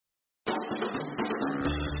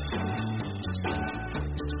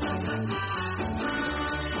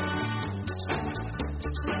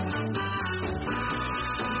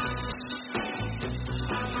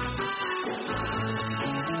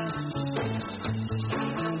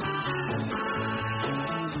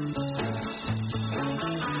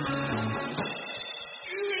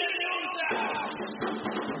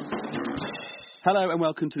Hello and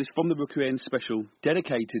welcome to this From the Rookery End special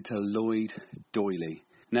dedicated to Lloyd Doyley.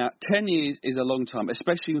 Now, 10 years is a long time,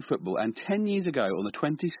 especially in football, and 10 years ago, on the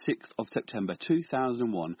 26th of September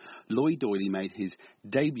 2001, Lloyd Doyley made his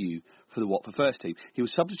debut for the Watford first team. He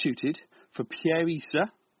was substituted for Pierre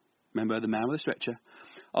Issa, remember the man with the stretcher,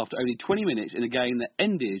 after only 20 minutes in a game that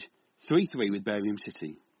ended 3-3 with Birmingham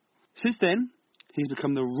City. Since then, he's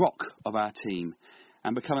become the rock of our team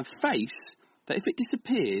and become a face that if it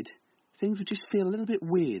disappeared, things would just feel a little bit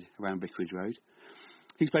weird around Vicarage Road.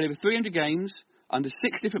 He's played over 300 games under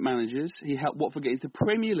 6 different managers. He helped Watford get into the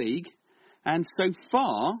Premier League and so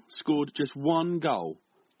far scored just 1 goal.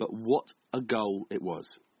 But what a goal it was.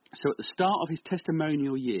 So at the start of his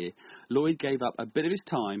testimonial year, Lloyd gave up a bit of his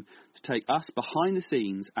time to take us behind the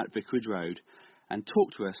scenes at Vicarage Road and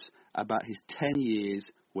talk to us about his 10 years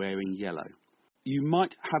wearing yellow. You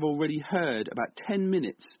might have already heard about 10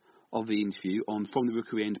 minutes of the interview on From the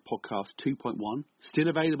Rookery End podcast 2.1, still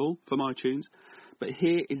available from iTunes. But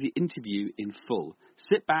here is the interview in full.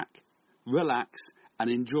 Sit back, relax and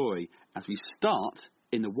enjoy as we start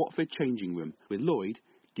in the Watford changing room with Lloyd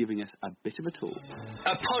giving us a bit of a tour.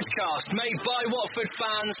 A podcast made by Watford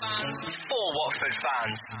fans for Watford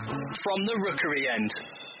fans. From the Rookery End.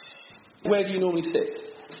 Where do you normally sit?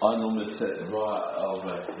 I normally sit right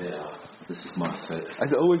over here. This is my seat.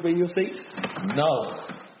 Has it always been your seat? No.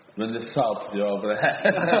 When the sub, you're over there.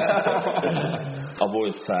 I've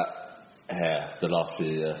always sat here the last few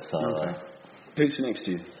years. So, okay. Who's next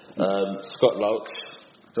to you? Scott Loach,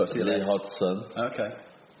 Lee left. Hodgson, Okay.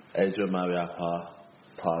 Adrian Mariappa,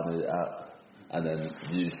 Tiny, and then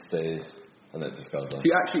you stay, and then it just goes on.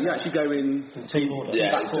 So you actually go in team order?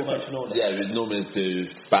 Back formation order? Yeah, we normally do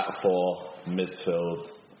back 4, midfield,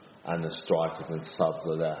 and the strikers and subs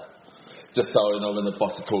are there. Just so you know, when the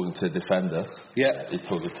boss is talking to defenders, he's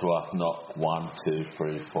talking to us, not 1, 2,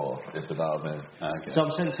 3, 4. If you know what I mean. Okay. So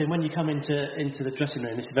I'm sensing when you come into the dressing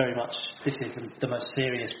room, this is the most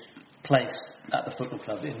serious place at the football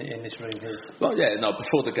club in this room here. Well, yeah, no.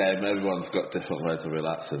 Before the game, everyone's got different ways of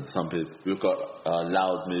relaxing. Some people, we've got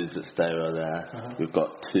loud music stereo there. Uh-huh. We've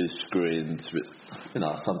got 2 screens. Which,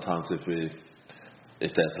 sometimes if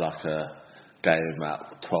there's like a game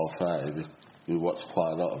at 12:30. We watch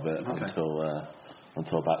quite a lot of it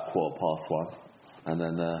until about 1:15, and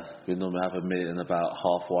then we normally have a meeting about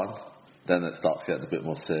 1:30. Then it starts getting a bit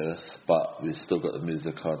more serious, but we've still got the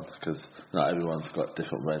music on because everyone's got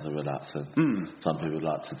different ways of relaxing. Some people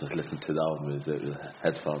like to just listen to their own music with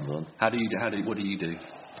headphones on. What do you do?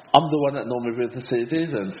 I'm the one that normally reads the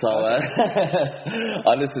CDs, and so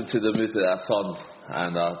I listen to the music that's on,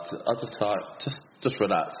 and I just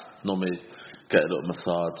relax. Normally get a little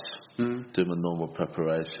massage, do my normal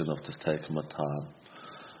preparation of just taking my time,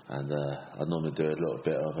 and I normally do a little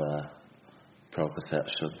bit of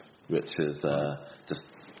proprioception, which is just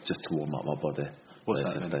to warm up my body. What's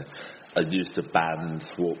that then? I use the bands,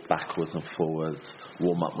 walk backwards and forwards,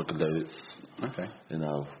 warm up my glutes. Okay.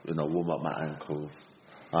 Warm up my ankles.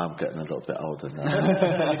 I'm getting a little bit older now.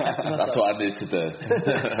 That's what I need to do.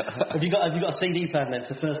 Have you got a CD plan then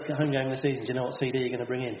for the first home game of the season? Do you know what CD you're going to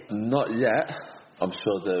bring in? Not yet. I'm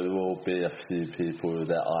sure there will be a few people with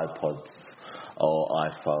their iPods or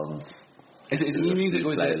iPhones. Is it new music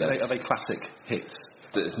or are they classic hits?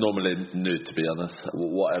 It's normally new, to be honest.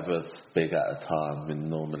 Whatever's big at a time, we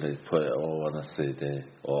normally put it all on a CD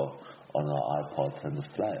or on our iPods and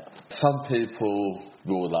just play it. Some people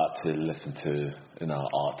will like to listen to,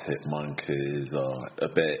 Arctic Monkeys or a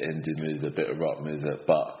bit of indie music, a bit of rock music,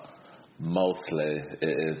 but mostly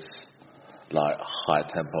it is like high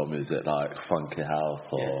tempo music, like funky house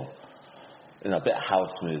or a bit of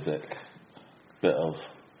house music, bit of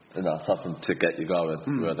something to get you going,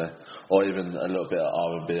 really, or even a little bit of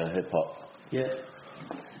R&B or hip hop. Yeah.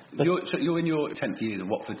 You're in your 10th year as a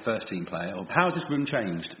Watford first team player. How has this room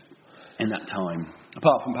changed in that time?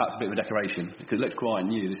 Apart from perhaps a bit of a decoration, because it looks quite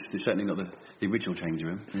new. This is certainly not the original changing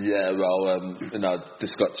room. Yeah, well,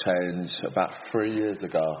 this got changed about 3 years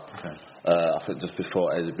ago. Okay. I think just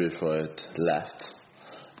before Eddie Boothroyd left,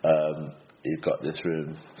 he got this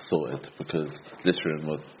room sorted because this room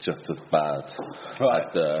was just as bad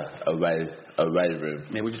as the away room.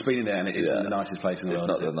 Yeah, we've just been in there and it isn't the nicest place in the world.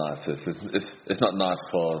 It's not the nicest. It's not nice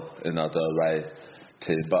for the away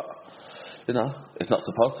team, but it's not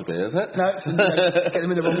supposed to be, is it? No, get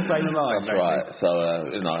them in the wrong frame of mind. That's right. So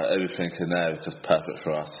everything in there is just perfect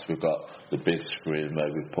for us. We've got the big screen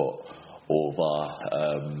where we put all of our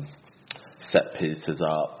set pieces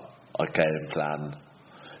up, our game plan.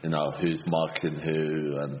 Who's marking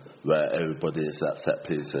who and where everybody is at set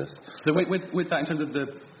pieces. So with that, in terms of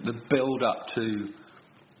the build up to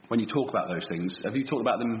when you talk about those things, have you talked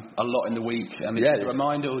about them a lot in the week? And Yeah. is it a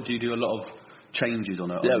reminder, or do you do a lot of changes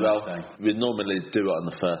on it? Yeah, well, we normally do it on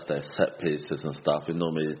the first day, set pieces and stuff. We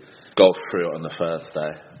normally go through it on the first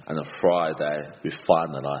day, and on Friday we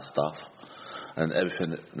finalise stuff, and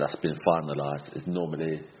everything that's been finalised is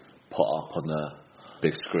normally put up on the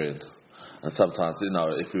big screen. And sometimes,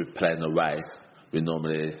 if we're playing away, we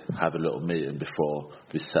normally have a little meeting before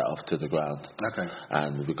we set off to the ground. Okay.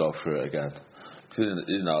 And we go through it again. Because,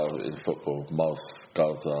 in football, most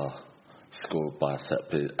goals are scored by set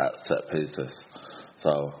pieces.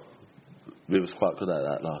 So we was quite good at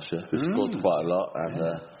that last year. We scored quite a lot,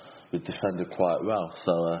 and we defended quite well.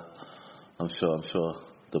 So I'm sure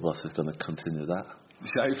the boss is going to continue that.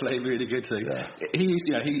 So hopefully, really good too. Yeah.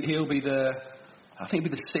 He'll be I think he'll be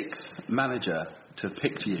the 6th manager to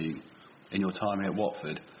pick you in your time here at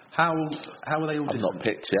Watford. How are they all? I'm not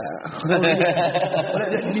picked yet.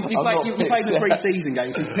 You played the 3 season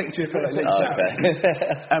games. He's picked you for at least that.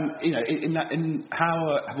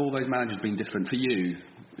 How have all those managers been different for you?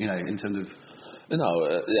 In terms of.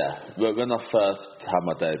 When I first had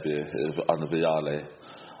my debut under Vialli,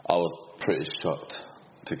 I was pretty shocked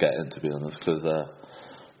to get in, to be honest, because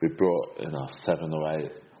we brought 7 or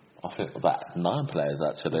 8, I think about 9 players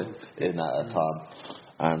actually in at a time,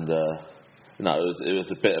 and it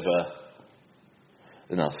was a bit of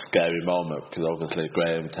a scary moment, because obviously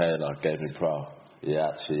Graham Taylor gave me pro. He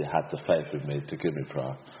actually had the faith in me to give me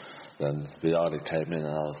pro. Then Vialli came in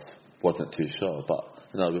and I wasn't too sure, but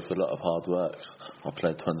with a lot of hard work, I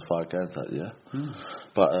played 25 games that year.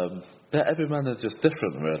 But every manager's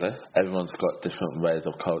different, really. Everyone's got different ways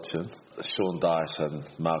of coaching. Sean Dyche and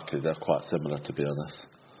Malky, they're quite similar, to be honest,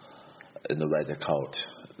 in the way they coach.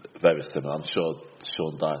 Very similar. I'm sure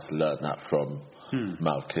Sean Dyche learned that from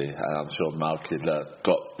Malky, and I'm sure Malky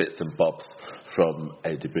got bits and bobs from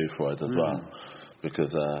Aidy Boothroyd as well,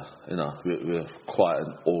 because we're quite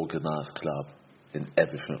an organised club in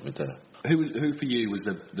everything we do. Who for you was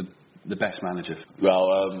the best manager?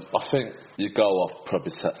 Well, I think you go off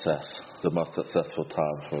probably success. The most successful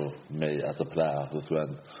time for me as a player was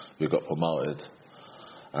when we got promoted,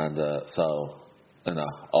 and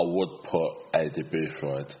I would put Aidy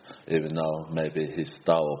Boothroyd, even though maybe his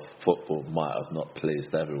style of football might have not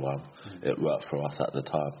pleased everyone. It worked for us at the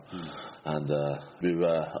time, and we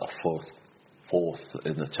were a fourth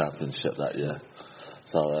in the championship that year.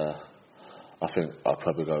 So I think I'll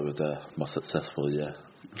probably go with the most successful year.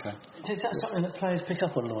 Okay. Is that something that players pick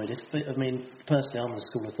up on, Lloyd? I mean, personally, I'm the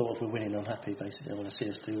school of thought if we're winning, I'm happy, basically. I want to see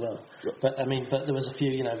us do well. Yep. But there was a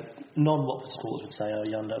few, non-Watford supporters would say,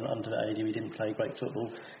 under AD we didn't play great football.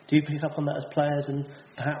 Do you pick up on that as players and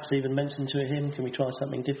perhaps even mention to him, can we try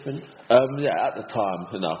something different? At the time,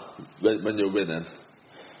 when you're winning,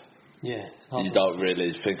 you don't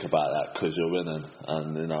really think about that because you're winning.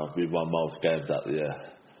 And, we won most games that year.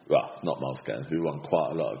 Well, not most games. We won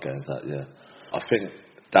quite a lot of games that year. I think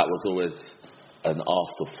that was always an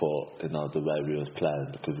afterthought, the way we was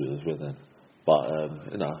playing, because we was winning. But,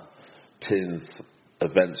 teams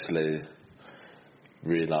eventually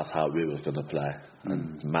realised how we was going to play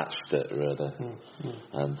and matched it, really.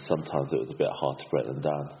 And sometimes it was a bit hard to break them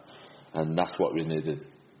down. And that's what we needed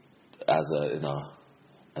as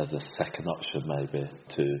a second option, maybe,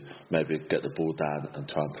 to maybe get the ball down and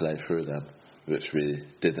try and play through them, which we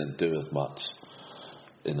didn't do as much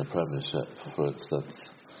in the Premiership, for instance.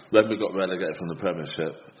 When we got relegated from the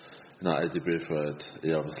Premiership, Aidy Boothroyd,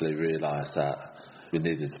 he obviously realised that we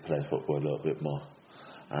needed to play football a little bit more.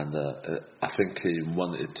 And I think he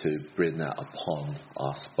wanted to bring that upon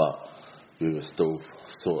us, but we were still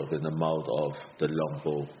sort of in the mould of the long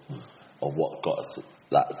ball, of what got us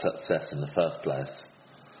that success in the first place.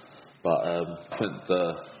 But I think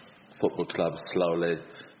the football club slowly,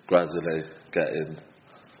 gradually getting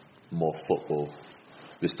more football.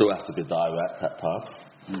 We still have to be direct at times,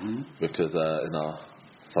 because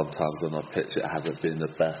sometimes on our pitch it hasn't been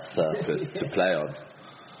the best surface to play on.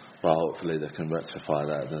 But hopefully they can rectify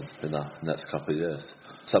that in the next couple of years.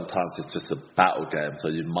 Sometimes it's just a battle game, so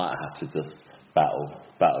you might have to just battle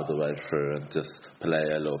the way through and just play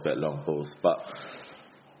a little bit long balls. But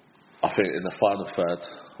I think in the final third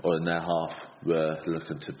or in their half, we're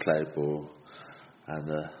looking to play ball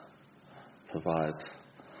and provide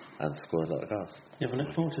and score a lot of goals. Yeah, we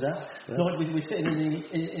look forward to that. Yeah. Lloyd, we're sitting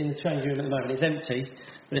in the training room at the moment. It's empty,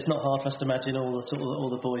 but it's not hard for us to imagine all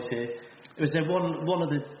the boys here. Was there one of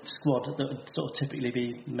the squad that would sort of typically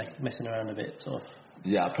be messing around a bit, sort of?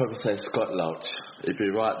 Yeah, I'd probably say Scott Loach. He'd be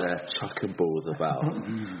right there chucking balls about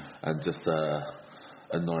and just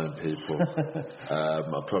annoying people.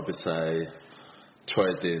 I'd probably say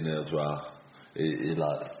Troy Deeney as well. He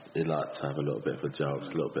he liked to have a little bit of a joke, a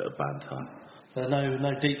little bit of banter. So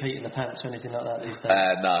no deep heat in the pants or anything like that these days?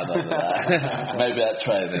 No, not that. Maybe at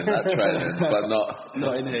training, but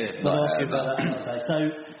not in here. Not asking about that. Okay. So,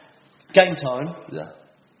 game time. Yeah.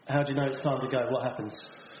 How do you know it's time to go? What happens?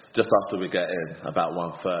 Just after we get in, about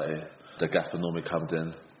 1:30, the gaffer normally comes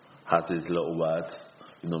in, has his little words.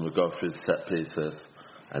 We normally go through the set pieces,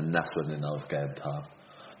 and that's when he knows game time.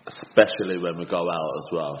 Especially when we go out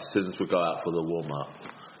as well. As soon as we go out for the warm-up,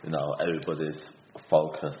 everybody's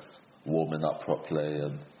focused, warming up properly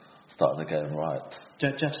and starting the game right. Do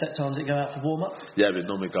you have set times that go out for warm-up? Yeah, we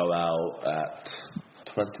normally go out at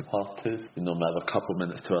 2:20. We normally have a couple of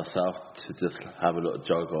minutes to ourselves to just have a little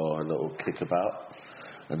jog or a little kick about.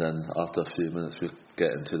 And then after a few minutes, we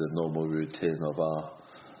get into the normal routine of our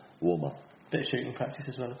warm-up. Bit of shooting practice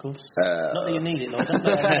as well, of course. Not that you need it, Lloyd.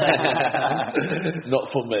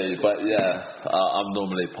 Not for me, but yeah, I'm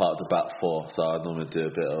normally part of the back four, so I normally do a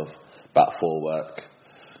bit of back four work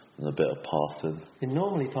and a bit of passing. You're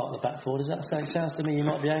normally part of the back four. Does that say? Sounds to me you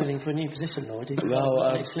might be aiming for a new position, Lloyd. Is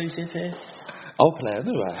an exclusive here? I'll play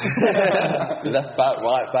anyway. Left back,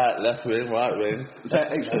 right back, left wing, right wing. So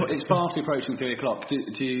it's fast approaching 3 o'clock. Does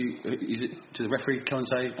the referee come and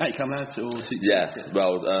say, "Hey, come lads"? Or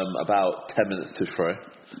about 10 minutes to 3,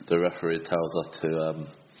 the referee tells us to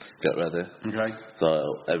get ready. Okay. So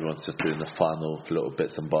everyone's just doing the final little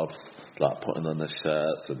bits and bobs, like putting on the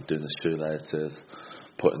shirts and doing the shoelaces,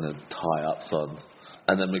 putting the tie-ups on.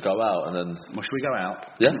 And then we go out, and then... Well, should we go out?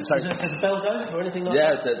 Yeah. Does a bell go, or anything like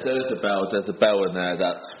that? Yeah, there is a bell. There's a bell in there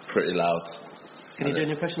that's pretty loud. Can you do an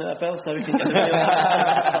impression of that bell, so we can get the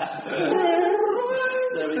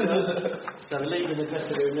There we go. So we're leaving the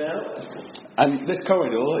dressing room now. And this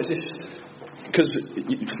corridor, is this... Because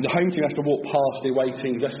the home team has to walk past the away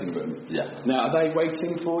team dressing room. Yeah. Now, are they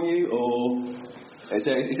waiting for you, or... Is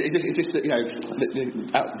this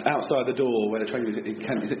outside the door where the training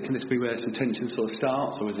can this be where some tension sort of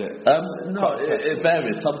starts, or is it? No, it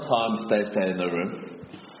varies. Sometimes they stay in the room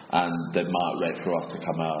and they might wait for us to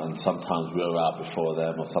come out, and sometimes we're out before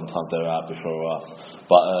them, or sometimes they're out before us.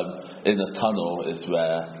 But in the tunnel is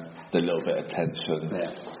where the little bit of tension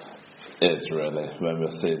is really, when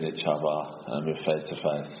we're seeing each other and we're face to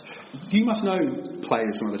face. You must know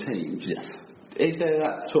players from other teams. Yes. Is there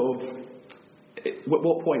that sort of... At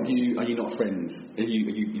what point are you not friends? Are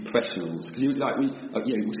you professionals? Because we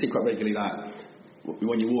see quite regularly that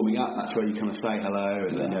when you're warming up, that's where you kind of say hello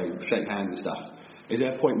and shake hands and stuff. Is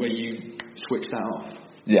there a point where you switch that off?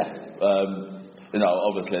 Yeah.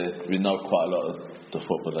 Obviously we know quite a lot of the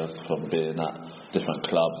footballers from being at different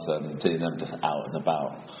clubs and seeing them just out and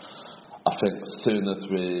about. I think as soon as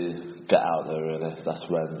we get out there, really, that's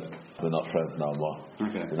when we're not friends no more.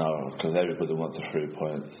 Okay. Because everybody wants the 3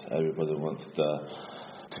 points, everybody wants to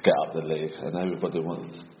get up the league, and everybody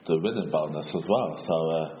wants the winning bonus as well. So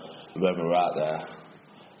when we're out there,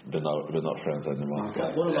 we're not friends anymore.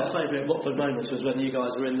 Okay. One of my favourite Watford moments was when you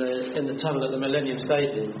guys were in the tunnel at the Millennium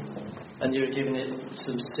Stadium, and you were giving it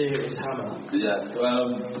some serious hammer. Yeah,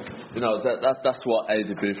 that's what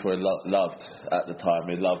Aidy Boothroyd loved at the time.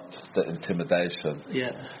 He loved the intimidation.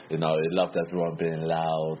 Yeah. He loved everyone being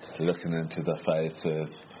loud, looking into their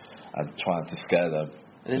faces, and trying to scare them.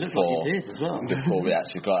 And it looked like you did as well. Before we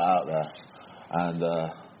actually got out there, and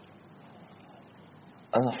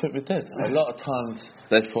I think we did. A lot of times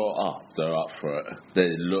they thought, they're up for it. They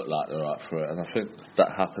look like they're up for it, and I think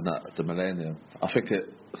that happened at the Millennium. I think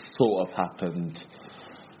it sort of happened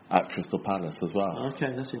at Crystal Palace as well.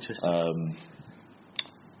 Okay, that's interesting.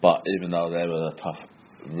 But even though they were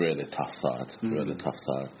a really tough side,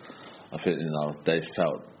 I think they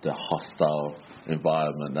felt the hostile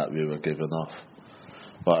environment that we were giving off.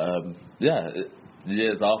 But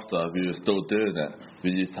years after, we were still doing it.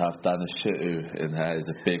 We used to have Danny Shitu in here, he's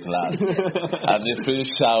a big lad. And if he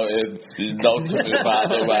was shouting, you know to move out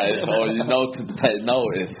of the way, or you know to take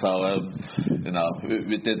notice. So,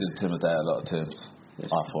 we did intimidate a lot of teams,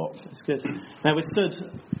 I thought. That's good. Now, we stood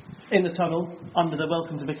in the tunnel under the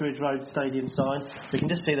Welcome to Vicarage Road Stadium sign. We can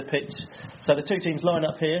just see the pitch. So the two teams line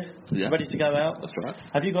up here, ready to go out. That's right.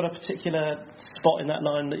 Have you got a particular spot in that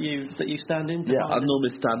line that you stand in? Yeah, I normally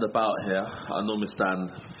stand about here. I normally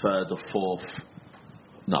stand fourth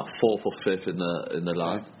or fifth in the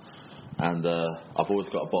line. And I've always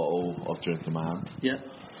got a bottle of drink in my hand. Yeah.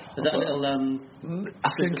 Is that a little... I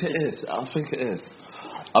think it is.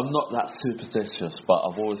 I'm not that superstitious, but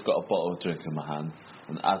I've always got a bottle of drink in my hand.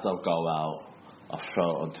 And as I go out, I throw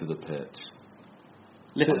it onto the pitch.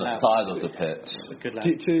 Lift on the side of the pitch. Good lad.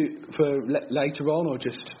 For later on, or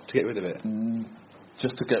just to get rid of it?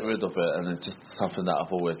 Just to get rid of it, and it's just something that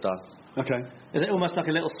I've always done. Okay. Is it almost like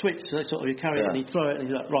a little switch? So sort of you carry it and you throw it and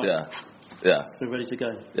you're like, right, Yeah. we're ready to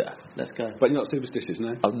go. Yeah. Let's go. But you're not superstitious,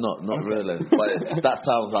 no? I'm not really. But that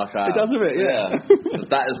sounds like I am. It does a bit, yeah.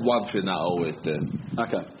 That is one thing that I always do.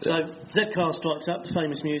 Okay. So Z Cars strikes up, the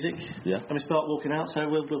famous music. Yeah. And we start walking out. So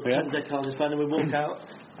we'll pretend Z Cars is playing and we walk out,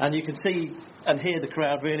 and you can see and hear the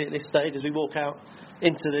crowd really at this stage as we walk out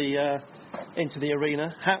into the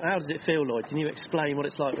arena. How does it feel, Lloyd? Can you explain what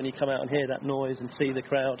it's like when you come out and hear that noise and see the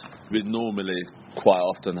crowd? We normally quite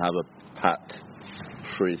often have a packed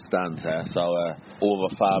 3 stands here, so all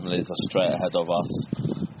the families are straight ahead of us,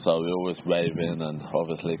 so we're always waving and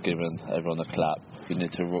obviously giving everyone a clap. We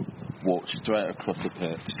need to walk straight across the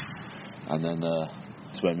pitch, and then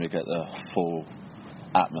it's when we get the full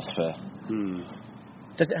atmosphere.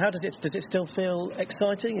 Does it still feel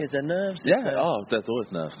exciting? Is there nerves? Yeah, there's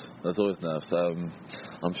always nerves.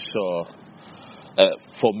 I'm sure,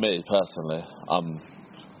 for me personally,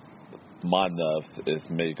 my nerves is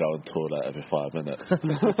me going to toilet every 5 minutes.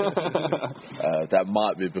 That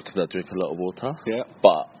might be because I drink a lot of water,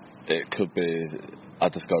 but it could be I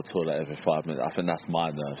just go to toilet every 5 minutes. I think that's my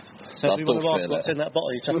nerves. So if you want to ask what's in that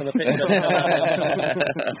bottle, you chuck in the picture.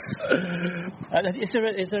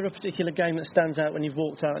 Is there a particular game that stands out when you've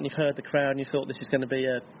walked out and you've heard the crowd and you thought this is going to be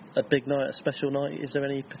a big night, a special night? Is there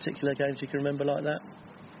any particular games you can remember like that?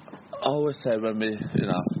 I always say when we,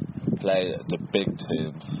 play the big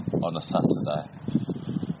teams on a Saturday.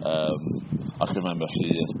 I can remember a few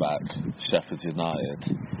years back, Sheffield United,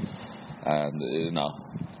 and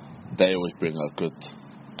they always bring a good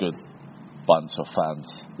bunch of fans.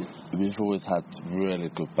 We've always had really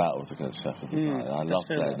good battles against Sheffield United. I love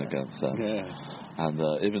playing against them. Yeah. And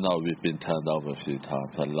even though we've been turned over a few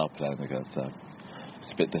times, I love playing against them.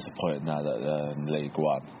 It's a bit disappointing now that they're in League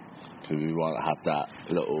One. We won't have that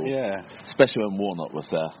little... Yeah. Especially when Warnock was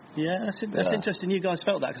there. Yeah, that's interesting. You guys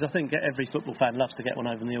felt that, because I think every football fan loves to get one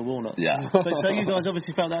over Neil Warnock. Yeah. So you guys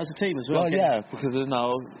obviously felt that as a team as well. Well, yeah, because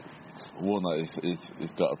Warnock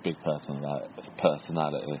he's got a big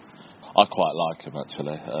personality. I quite like him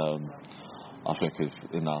actually. I think he's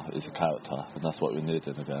a character, and that's what we need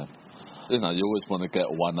in a game. You always want to get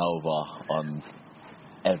one over on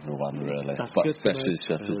everyone really, that's but good, especially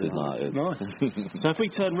Sheffield United. Nice. So if we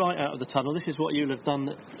turn right out of the tunnel, this is what you'll have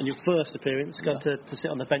done in your first appearance, going to sit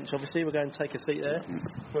on the bench obviously. We're going to take a seat there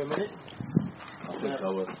for a minute. I think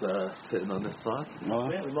I was sitting on this side.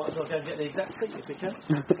 Yeah, we might as well go and get the exact seat if we can. I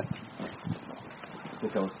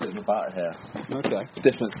think I was sitting about here. Okay.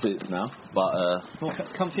 Different seats now, but... More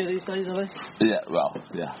comfier these days, are they? Yeah, well,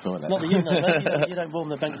 yeah. Not that you know, though. You don't warm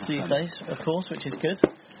the bench these days, of course, which is good.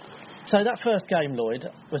 So that first game, Lloyd,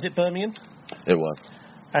 was it Birmingham? It was.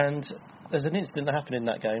 And there's an incident that happened in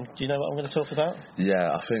that game. Do you know what I'm going to talk about?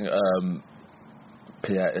 Yeah, I think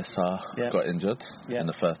Pierre Issa got injured in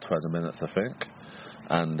the first 20 minutes, I think.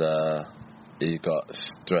 And he got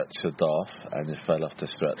stretchered off and he fell off the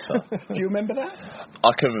stretcher. Do you remember that?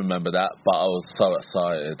 I can remember that, but I was so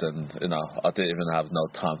excited and, I didn't even have no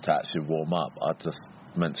time to actually warm up. I just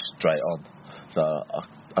went straight on. So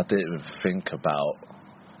I didn't even think about...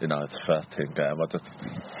 it's first team game. I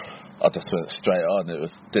just went straight on.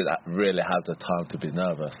 Didn't really have the time to be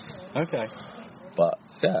nervous. Okay. But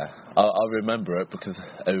yeah, I remember it because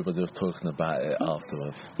everybody was talking about it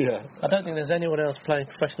afterwards. Yeah. I don't think there's anyone else playing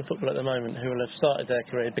professional football at the moment who will have started their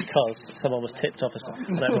career because someone was tipped off a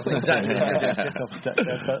stretcher. That wasn't exactly because it was tipped off a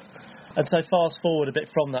stretcher. And so fast forward a bit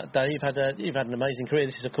from that day, you've had an amazing career.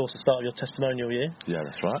 This is of course the start of your testimonial year. Yeah,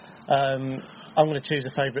 that's right. I'm going to choose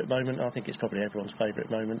a favourite moment. I think it's probably everyone's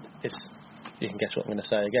favourite moment. You can guess what I'm going to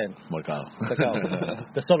say again. My goal. The goal.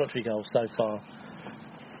 The solitary goal so far.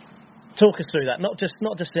 Talk us through that. Not just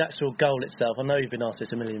the actual goal itself. I know you've been asked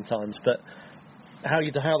this a million times, but how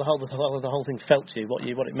the whole thing felt to you,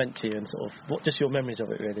 what it meant to you, and sort of just your memories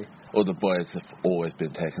of it really. All the boys have always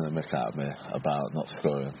been taking the mick out of me about not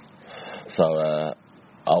scoring. So I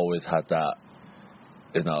always had that,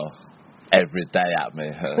 every day at me,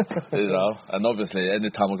 And obviously,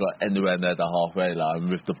 anytime I got anywhere near the halfway line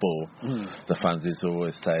with the ball, the fans used to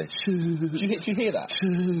always say, "Shoot!" Did you hear that?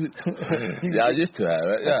 Shoot! Yeah, I used to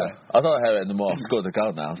hear it. Yeah, I don't hear it anymore. I've scored a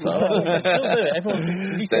goal now, so they still do it. Everyone's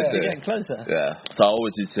getting closer. Yeah, so I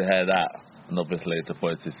always used to hear that, and obviously the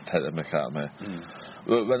boys used to take the mick out of me.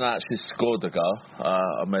 When I actually scored the goal,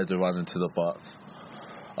 I made a run into the box.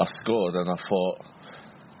 I scored, and I thought,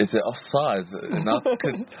 is it offside?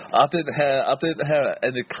 I didn't hear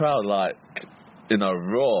any crowd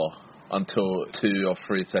roar until 2 or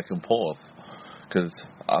 3 second pause, because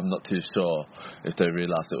I'm not too sure if they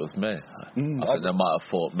realised it was me. I think they might have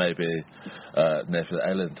thought maybe Nathan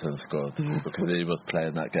Ellington scored because he was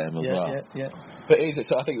playing that game as well. Yeah. But is it?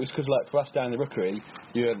 So I think it was because, like, for us down the Rookery,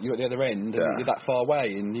 you're at the other end, and you're that far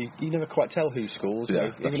away, and you never quite tell who scores.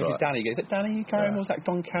 Yeah, you know, even if it's Danny, is it Danny Carey or was that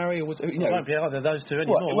Don Carey or was it? You know, It won't be either of those two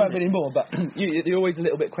anymore. Well, it won't be anymore, but you're always a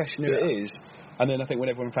little bit questioning who it is. And then I think when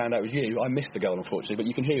everyone found out it was you, I missed the goal unfortunately, but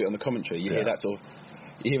you can hear it on the commentary. You hear that sort of.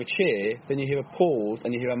 You hear a cheer, then you hear a pause,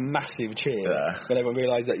 and you hear a massive cheer when everyone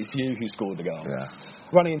realises that it's you who scored the goal. Yeah.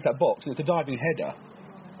 Running into that box, and it's a diving header.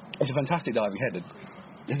 It's a fantastic diving header.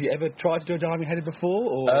 Have you ever tried to do a diving header before?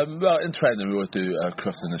 Or? Well, in training we always do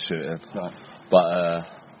crossing and shooting, Right. but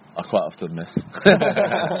I quite often miss.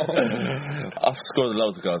 I've scored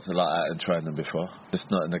loads of goals like that in training before. It's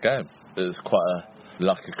not in the game. It was quite a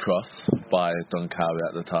lucky cross by Don Carey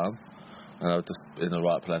at the time, and I was just in the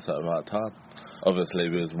right place at the right time. Obviously,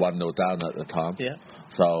 we was 1-0 down at the time. Yeah.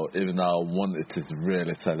 So even though I wanted to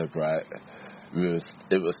really celebrate,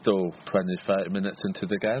 it was still 20-30 minutes into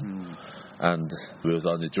the game, and we was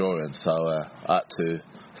only drawing. So I had to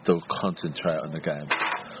still concentrate on the game.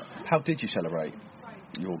 How did you celebrate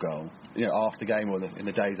your goal? You know, after the game or in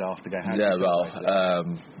the days after the game? How did Yeah, you well,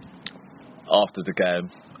 celebrate it? after the game,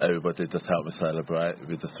 everybody just helped me celebrate.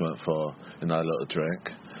 We just went for a little drink,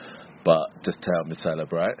 but just to help me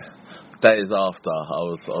celebrate. Days after, I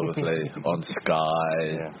was obviously on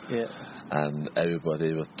Sky, and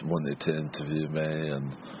everybody wanted to interview me,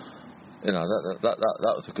 and that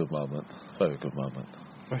was a good moment, very good moment.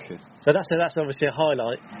 Okay. So that's obviously a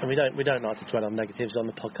highlight, and we don't like to dwell on negatives on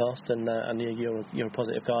the podcast, and you're a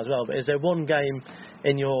positive guy as well. But is there one game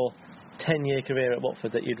in your 10-year career at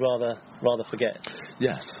Watford that you'd rather forget?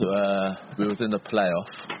 Yes, we was in the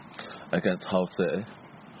playoff against Hull City.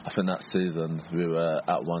 I think that season we were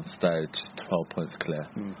at one stage 12 points clear,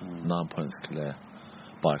 9 points clear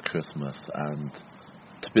by Christmas, and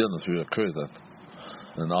to be honest, we were cruising.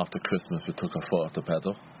 And after Christmas, we took our foot off the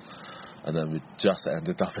pedal, and then we just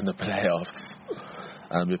ended up in the playoffs,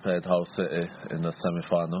 and we played Hull City in the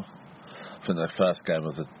semi-final. I think the first game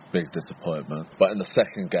was a big disappointment, but in the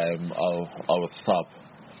second game, I was sub,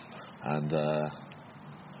 and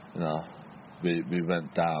we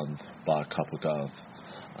went down by a couple of goals.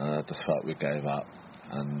 And I just felt we gave up,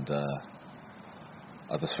 and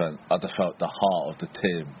I just felt the heart of the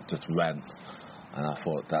team just went, and I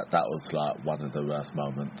thought that was like one of the worst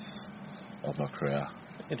moments of my career.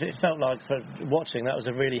 It felt like, for watching, that was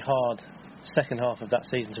a really hard second half of that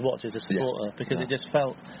season to watch as a supporter, because it just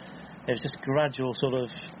felt, it was just gradual sort of,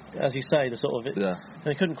 as you say, the sort of, and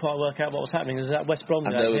they couldn't quite work out what was happening. There was that West Brom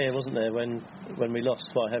game here, wasn't there, when we lost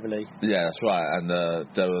quite heavily? Yeah, that's right, and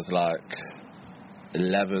there was like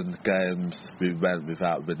 11 games we went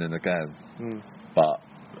without winning a game, but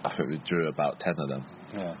I think we drew about 10 of them.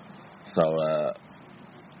 Yeah. So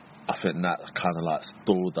I think that kind of like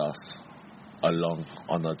stalled us along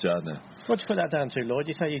on our journey. What do you put that down to, Lloyd?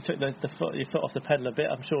 You say you took your foot off the pedal a bit.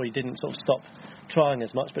 I'm sure you didn't sort of stop trying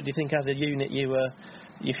as much, but do you think as a unit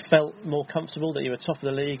you felt more comfortable, that you were top of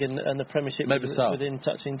the league and the Premiership was within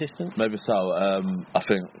touching distance? Maybe so. I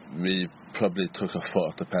think we probably took our foot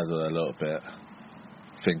off the pedal a little bit,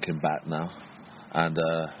 thinking back now, and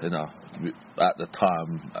at the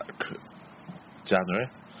time, January,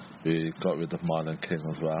 we got rid of Marlon King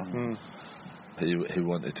as well. He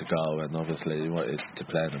wanted to go, and obviously he wanted to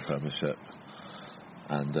play in the Premiership,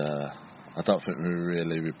 and I don't think we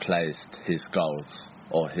really replaced his goals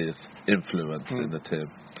or his influence in the team,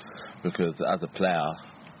 because as a player,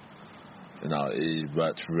 he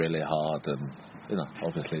worked really hard, and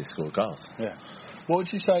obviously he scored goals. Yeah. What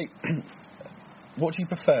would you say? What do you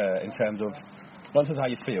prefer in terms of, not in terms of how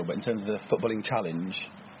you feel, but in terms of the footballing challenge?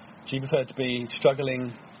 Do you prefer to be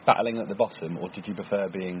struggling, battling at the bottom, or did you prefer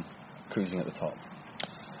cruising at the top?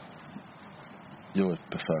 You always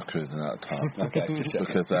prefer cruising at the top. Okay, because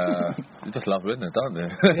you just love winning, don't you?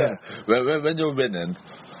 Yeah. when you're winning,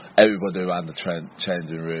 everybody around the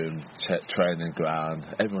changing room, training ground,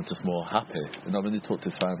 everyone's just more happy. When you talk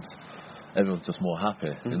to fans, everyone's just more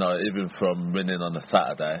happy. Even from winning on a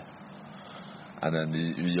Saturday, and then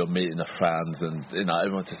you're meeting the fans, and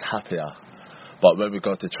everyone's just happier. But when we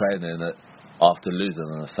go to training after losing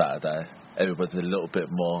on a Saturday, everybody's a little bit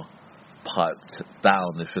more piped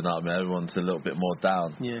down, if you know what I mean. Everyone's a little bit more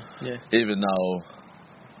down. Yeah. Even though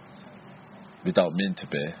we don't mean to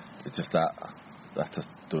be, it's just that's just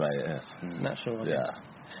the way it is. Natural, I guess. Yeah.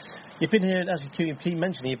 You've been here, as you keep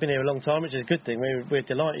mentioning, you've been here a long time, which is a good thing. We're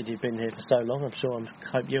delighted you've been here for so long. I'm sure, I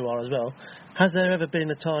hope you are as well. Has there ever been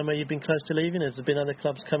a time where you've been close to leaving? Has there been other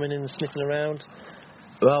clubs coming in and sniffing around?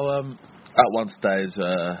 Well, at one stage,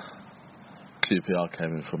 QPR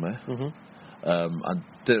came in for me. Mm-hmm. I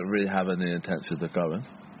didn't really have any intentions of going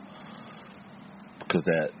because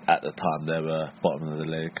at the time they were bottom of the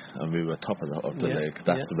league and we were top of the league.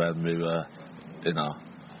 That's when we were,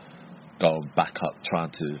 going back up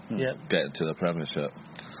trying to get into the Premiership.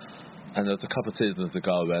 And there was a couple of seasons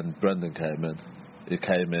ago when Brendan came in. He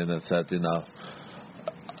came in and said,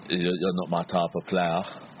 you're not my type of player.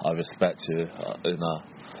 I respect you.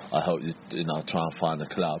 I help you, try and find a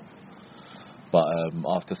club. But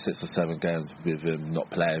after 6 or 7 games with him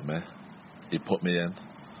not playing me, he put me in.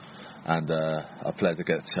 And I played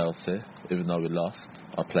against Chelsea. Even though we lost,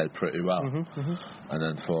 I played pretty well. Mm-hmm, mm-hmm. And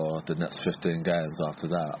then for the next 15 games after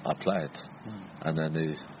that, I played. And then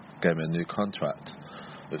he gave me a new contract,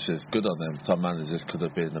 which is good on him. Some managers could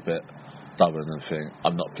have been a bit stubborn and think,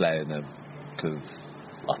 I'm not playing him because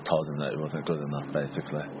I told him that he wasn't good enough,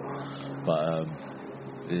 basically. But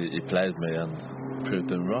he played me and proved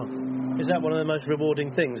him wrong. Is that one of the most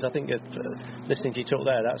rewarding things? I think listening to you talk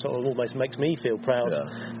there, that sort of almost makes me feel proud. Yeah.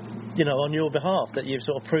 On your behalf, that you've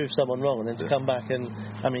sort of proved someone wrong, and then to come back and,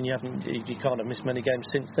 you can't have missed many games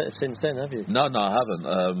since then, have you? No, I haven't.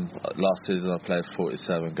 Last season I played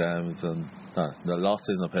 47 games, and the last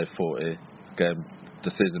season I played 40.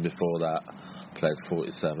 The season before that, I played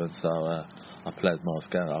 47. So I played most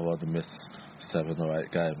games. I would have missed 7 or 8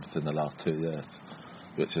 games in the last 2 years,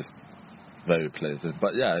 which is very pleasing.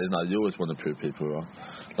 But yeah, you always want to prove people wrong.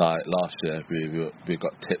 Like last year, we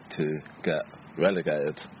got tipped to get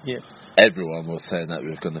relegated. Yeah. Everyone was saying that we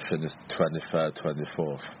were going to finish 23rd,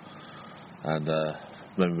 24th. And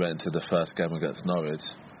when we went into the first game against Norwich,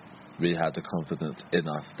 we had the confidence in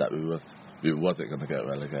us that we wasn't going to get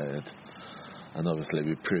relegated. And obviously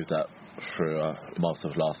we proved that through most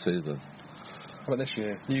of last season. How about this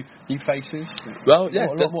year? New faces? Well, yeah.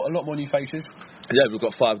 A lot more new faces? Yeah, we've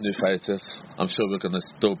got 5 new faces. I'm sure we're going to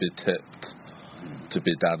still be tipped to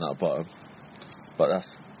be down at the bottom. But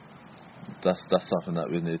that's something that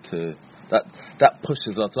we need to... That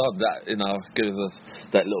pushes us on. That, gives us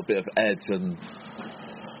that little bit of edge, and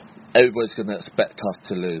everybody's going to expect us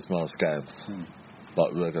to lose most games.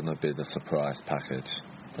 But we're going to be the surprise package.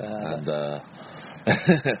 And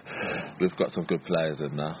we've got some good players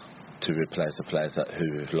in there to replace the players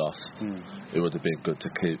who we've lost. It would have been good to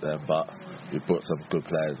keep them, but we brought some good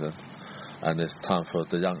players in, and it's time for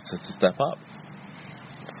the youngsters to step up.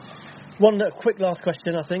 One quick last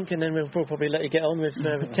question, I think, and then we'll probably let you get on. We've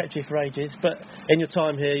kept you for ages, but in your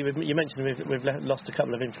time here, you mentioned we've lost a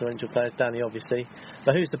couple of influential players, Danny obviously,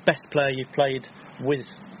 but who's the best player you've played with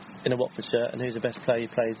in a Watford shirt, and who's the best player you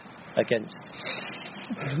played against?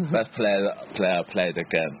 Best player I played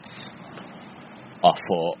against, I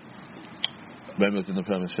thought, when we was in the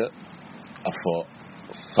Premiership, I thought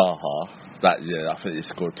Saha, that year, I think he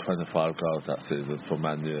scored 25 goals that season for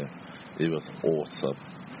Man U. He was awesome.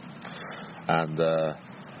 And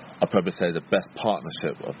I'd probably say the best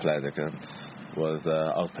partnership I played against was,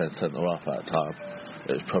 I was playing centre-half at the time.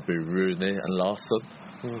 It was probably Rooney and Larsson.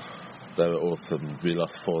 They were awesome. We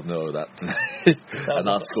lost 4-0 that day. And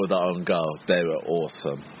I scored that own goal. They were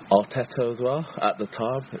awesome. Arteta as well, at the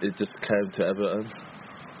time. He just came to Everton.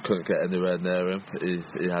 Couldn't get anywhere near him.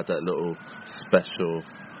 He had that little special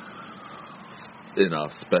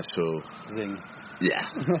zing. Yeah,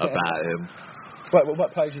 about him.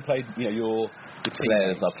 What players you played, your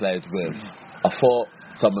players I played with? I thought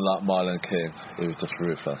someone like Marlon King, he was just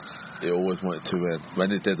ruthless. He always wanted to win. When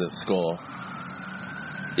he didn't score,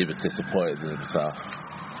 he was disappointed in himself.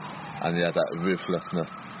 And he had that ruthlessness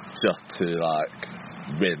just to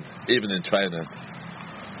win, even in training.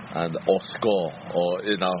 Or score, or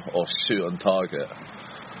shoot on target.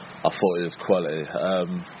 I thought he was quality.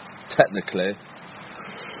 Technically,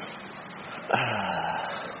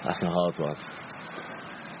 that's a hard one.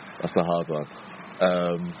 I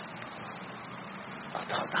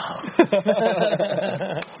don't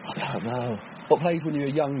know. What players when you were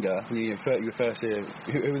younger, when you were first year,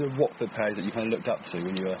 who were the Watford players that you kind of looked up to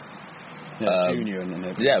when you were junior and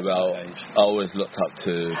age? I always looked up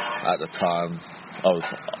to, at the time, I was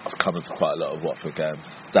coming to quite a lot of Watford games.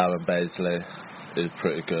 Darren Baisley is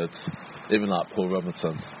pretty good. Even like Paul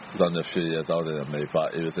Robinson, he's only a few years older than me,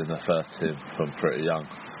 but he was in the first team from pretty young.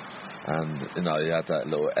 And, he had that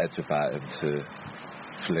little edge about him to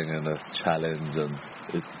fling in a challenge, and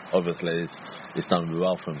obviously he's done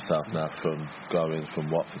well for himself now from going from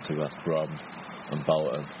Watford to West Brom and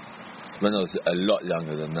Bolton. When I was a lot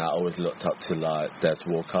younger than that, I always looked up to Des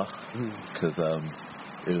Walker, because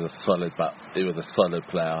he was a solid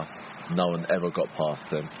player. No one ever got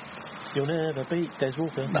past him. You'll never beat Des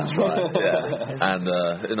Walker. That's right, yeah. And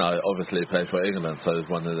obviously he played for England, so he's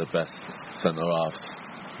one of the best centre halves.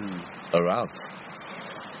 around.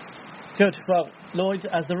 Good. Well, Lloyd,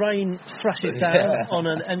 as the rain thrashes down on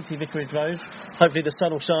an empty Vicarage Road, hopefully the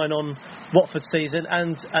sun will shine on Watford's season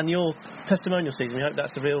and your testimonial season. We hope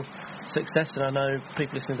that's a real success, and I know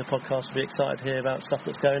people listening to the podcast will be excited to hear about stuff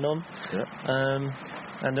that's going on. Yep.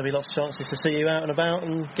 And there'll be lots of chances to see you out and about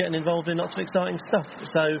and getting involved in lots of exciting stuff.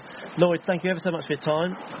 So, Lloyd, thank you ever so much for your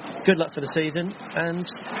time. Good luck for the season, and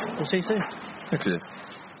we'll see you soon. Thank you.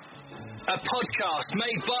 A podcast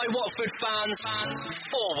made by Watford fans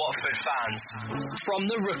for Watford fans from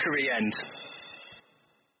the Rookery End.